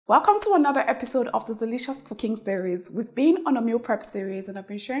Welcome to another episode of the Zeelicious cooking series. We've been on a meal prep series and I've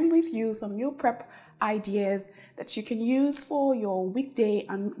been sharing with you some meal prep ideas that you can use for your weekday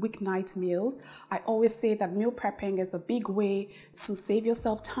and weeknight meals. I always say that meal prepping is a big way to save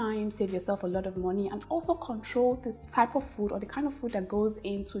yourself time, save yourself a lot of money, and also control the type of food or the kind of food that goes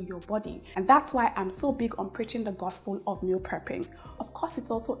into your body. And that's why I'm so big on preaching the gospel of meal prepping. Of course, it's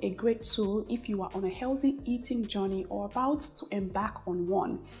also a great tool if you are on a healthy eating journey or about to embark on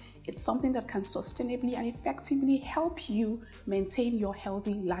one. It's something that can sustainably and effectively help you maintain your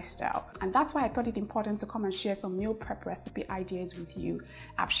healthy lifestyle. And that's why I thought it important to come and share some meal prep recipe ideas with you.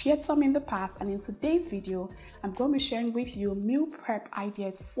 I've shared some in the past, and in today's video, I'm going to be sharing with you meal prep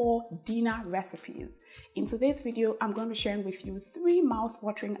ideas for dinner recipes. In today's video, I'm going to be sharing with you 3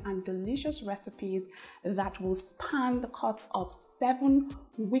 mouth-watering and delicious recipes that will span the course of 7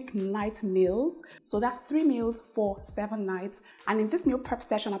 weeknight meals. So that's 3 meals for 7 nights. And in this meal prep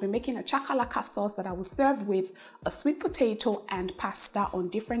session, I'll be making a chakalaka sauce that I will serve with a sweet potato and pasta on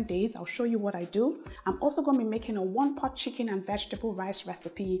different days. I'll show you what I do. I'm also going to be making a 1-pot chicken and vegetable rice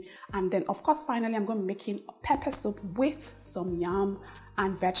recipe. And then, of course, finally, I'm going to be making a pepper soup with some yam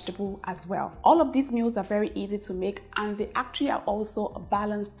and vegetable as well. All of these meals are very easy to make, and they actually are also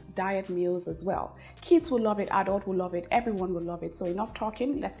balanced diet meals as well. Kids will love it, adults will love it, everyone will love it. So enough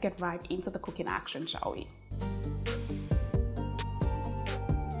talking, let's get right into the cooking action, shall we?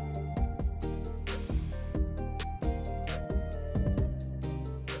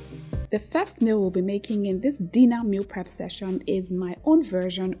 The first meal we'll be making in this dinner meal prep session is my own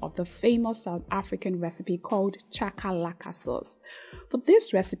version of the famous South African recipe called chakalaka sauce. For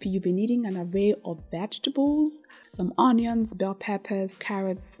this recipe, you'll be needing an array of vegetables, some onions, bell peppers,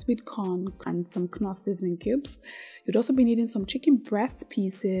 carrots, sweet corn, and some knorr seasoning cubes. You'd also be needing some chicken breast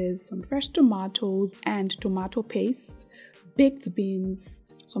pieces, some fresh tomatoes and tomato paste, baked beans,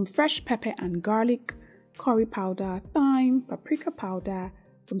 some fresh pepper and garlic, curry powder, thyme, paprika powder,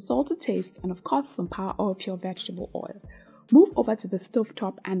 some salt to taste, and of course some power or pure vegetable oil. Move over to the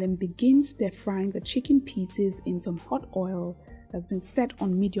stovetop and then begin stir frying the chicken pieces in some hot oil that's been set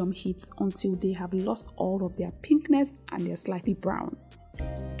on medium heat until they have lost all of their pinkness and they're slightly brown.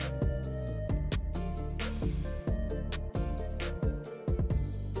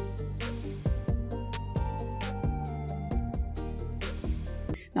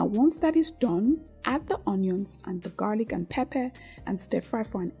 Now, once that is done, add the onions and the garlic and pepper and stir fry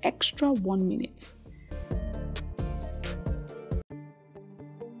for an extra 1 minute.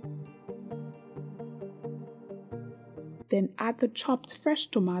 Then add the chopped fresh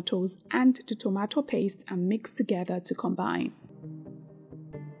tomatoes and the tomato paste and mix together to combine.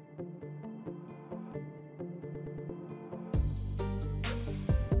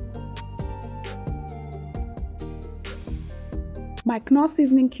 My knorr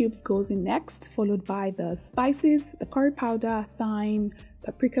seasoning cubes goes in next, followed by the spices, the curry powder, thyme,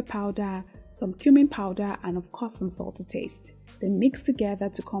 paprika powder, some cumin powder, and of course some salt to taste. Then mix together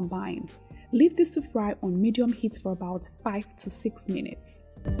to combine. Leave this to fry on medium heat for about 5 to 6 minutes.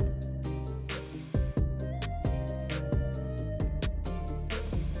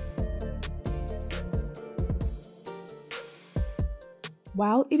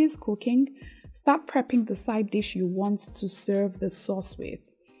 While it is cooking, start prepping the side dish you want to serve the sauce with.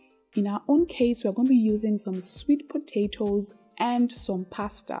 In our own case, we're going to be using some sweet potatoes and some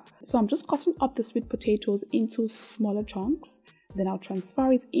pasta. So I'm just cutting up the sweet potatoes into smaller chunks. Then I'll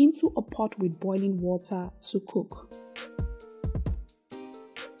transfer it into a pot with boiling water to cook.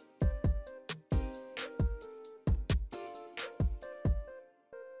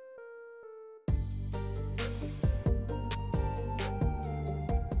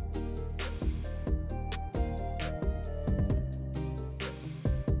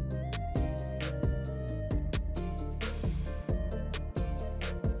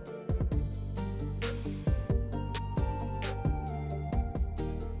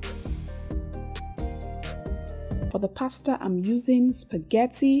 For the pasta, I'm using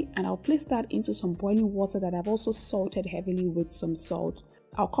spaghetti, and I'll place that into some boiling water that I've also salted heavily with some salt.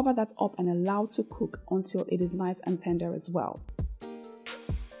 I'll cover that up and allow to cook until it is nice and tender as well.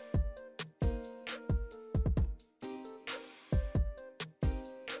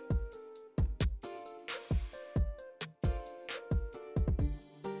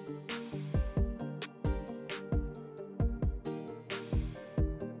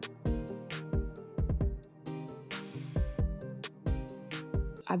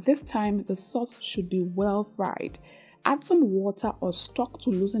 At this time, the sauce should be well fried. Add some water or stock to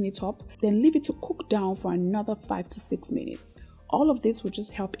loosen it up, then leave it to cook down for another 5 to 6 minutes. All of this will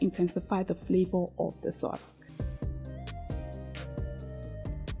just help intensify the flavor of the sauce.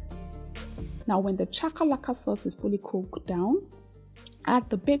 Now when the chakalaka sauce is fully cooked down, add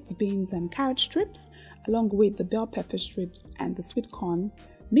the baked beans and carrot strips along with the bell pepper strips and the sweet corn.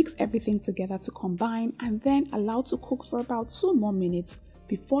 Mix everything together to combine and then allow to cook for about 2 more minutes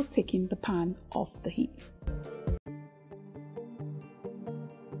before taking the pan off the heat.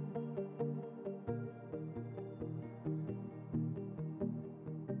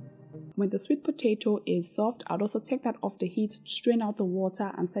 When the sweet potato is soft, I'd also take that off the heat, strain out the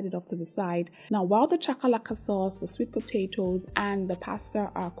water and set it off to the side. Now while the chakalaka sauce, the sweet potatoes and the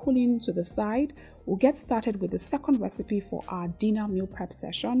pasta are cooling to the side, we'll get started with the second recipe for our dinner meal prep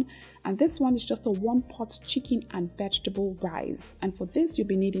session. And this one is just a 1-pot chicken and vegetable rice. And for this, you'll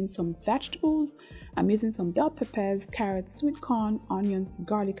be needing some vegetables. I'm using some bell peppers, carrots, sweet corn, onions,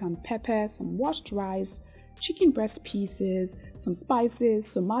 garlic and pepper, some washed rice, chicken breast pieces, some spices,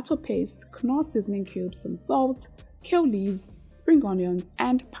 tomato paste, Knorr seasoning cubes, some salt, kale leaves, spring onions,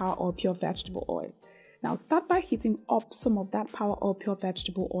 and power oil pure vegetable oil. Now start by heating up some of that power oil pure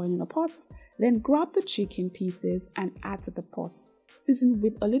vegetable oil in a pot, then grab the chicken pieces and add to the pot. Season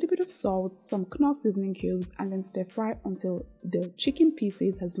with a little bit of salt, some Knorr seasoning cubes, and then stir fry until the chicken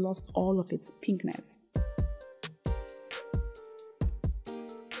pieces has lost all of its pinkness.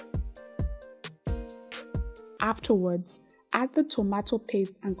 Afterwards, add the tomato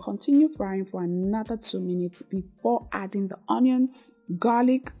paste and continue frying for another 2 minutes before adding the onions,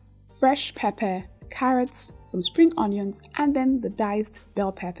 garlic, fresh pepper, carrots, some spring onions, and then the diced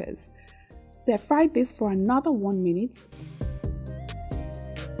bell peppers. Stir fry this for another 1 minute.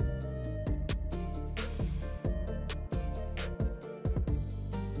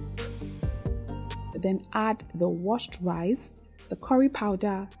 Then add the washed rice, the curry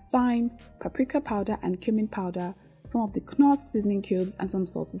powder, thyme, paprika powder and cumin powder, some of the Knorr seasoning cubes and some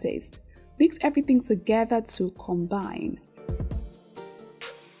salt to taste. Mix everything together to combine.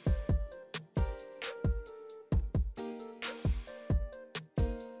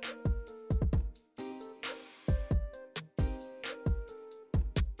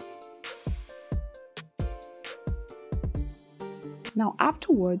 Now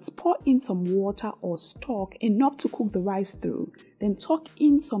afterwards, pour in some water or stock, enough to cook the rice through. Then tuck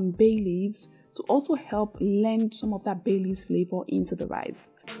in some bay leaves to also help lend some of that bay leaves flavor into the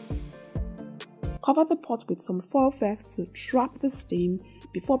rice. Cover the pot with some foil first to trap the steam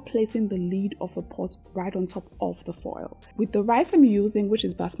before placing the lid of the pot right on top of the foil. With the rice I'm using, which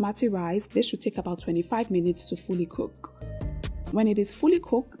is basmati rice, this should take about 25 minutes to fully cook. When it is fully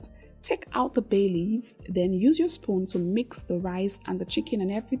cooked, take out the bay leaves, then use your spoon to mix the rice and the chicken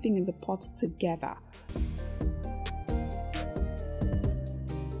and everything in the pot together.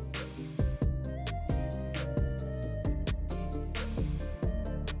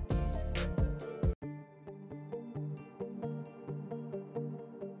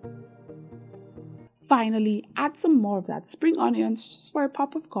 Finally, add some more of that spring onions just for a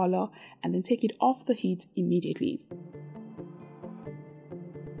pop of color and then take it off the heat immediately.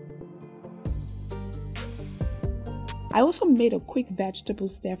 I also made a quick vegetable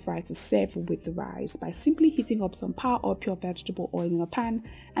stir fry to serve with the rice by simply heating up some power oil pure vegetable oil in a pan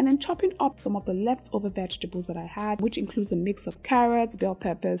and then chopping up some of the leftover vegetables that I had, which includes a mix of carrots, bell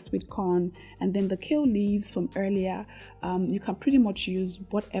peppers, sweet corn, and then the kale leaves from earlier. You can pretty much use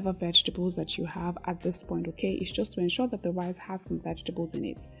whatever vegetables that you have at this point, okay? It's just to ensure that the rice has some vegetables in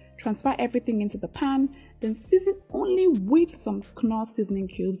it. Transfer everything into the pan, then season only with some Knorr seasoning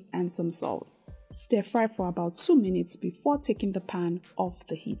cubes and some salt. Stir fry for about 2 minutes before taking the pan off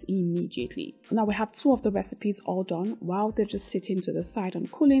the heat immediately. Now we have 2 of the recipes all done. While they're just sitting to the side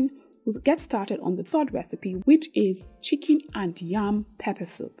and cooling, we'll get started on the third recipe, which is chicken and yam pepper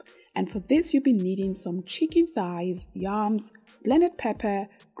soup. And for this, you'll be needing some chicken thighs, yams, blended pepper,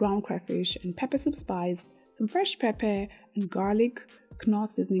 ground crayfish and pepper soup spice, some fresh pepper and garlic, Knorr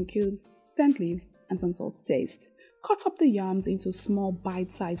seasoning cubes, scent leaves, and some salt to taste. Cut up the yams into small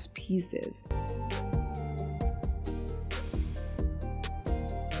bite-sized pieces.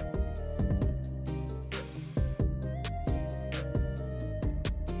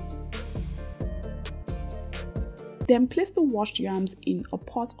 Then place the washed yams in a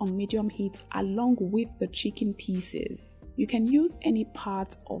pot on medium heat along with the chicken pieces. You can use any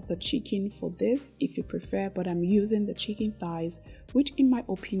part of the chicken for this if you prefer, but I'm using the chicken thighs, which in my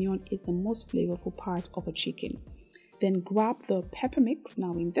opinion is the most flavorful part of a chicken. Then grab the pepper mix.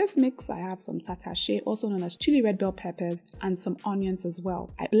 Now in this mix, I have some tatache, also known as chili red bell peppers, and some onions as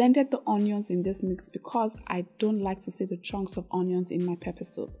well. I blended the onions in this mix because I don't like to see the chunks of onions in my pepper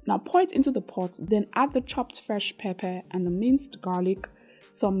soup. Now pour it into the pot, then add the chopped fresh pepper and the minced garlic,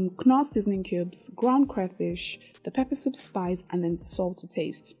 some Knorr seasoning cubes, ground crayfish, the pepper soup spice, and then salt to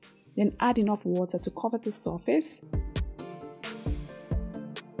taste. Then add enough water to cover the surface.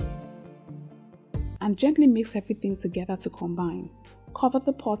 And gently mix everything together to combine. Cover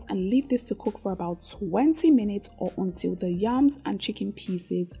the pot and leave this to cook for about 20 minutes or until the yams and chicken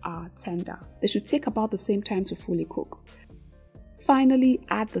pieces are tender. They should take about the same time to fully cook. Finally,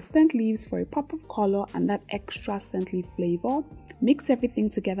 add the scent leaves for a pop of color and that extra scent leaf flavor. Mix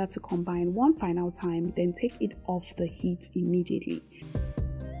everything together to combine one final time, then take it off the heat immediately.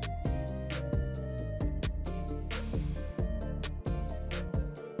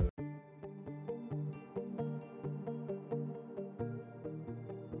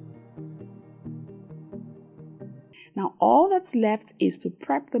 Now all that's left is to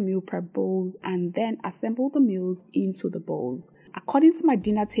prep the meal prep bowls and then assemble the meals into the bowls. According to my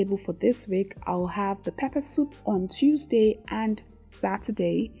dinner table for this week, I'll have the pepper soup on Tuesday and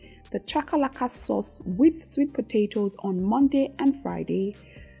Saturday, the chakalaka sauce with sweet potatoes on Monday and Friday,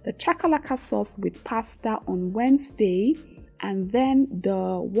 the chakalaka sauce with pasta on Wednesday, and then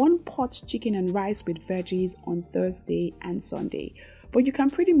the one pot chicken and rice with veggies on Thursday and Sunday. But you can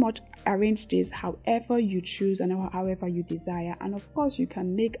pretty much arrange this however you choose and however you desire. And of course, you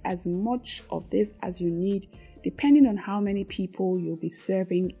can make as much of this as you need, depending on how many people you'll be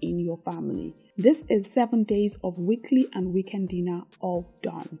serving in your family. This is 7 days of weekly and weekend dinner all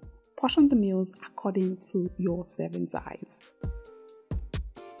done. Portion the meals according to your serving size.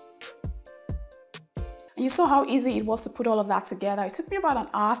 And you saw how easy it was to put all of that together. It took me about an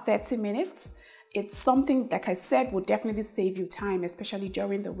hour, 30 minutes. It's something, like I said, will definitely save you time, especially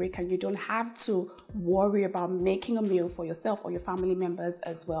during the week, and you don't have to worry about making a meal for yourself or your family members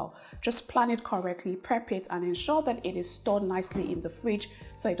as well. Just plan it correctly, prep it, and ensure that it is stored nicely in the fridge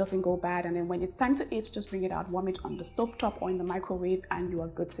so it doesn't go bad. And then when it's time to eat, just bring it out, warm it on the stovetop or in the microwave, and you are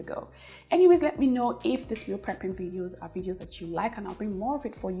good to go. Anyways, let me know if these meal prepping videos are videos that you like, and I'll bring more of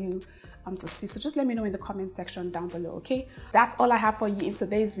it for you to see. So just let me know in the comment section down below, okay? That's all I have for you in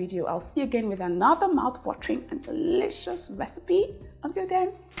today's video. I'll see you again with another mouth-watering and delicious recipe. Until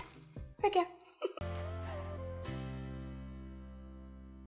then, take care.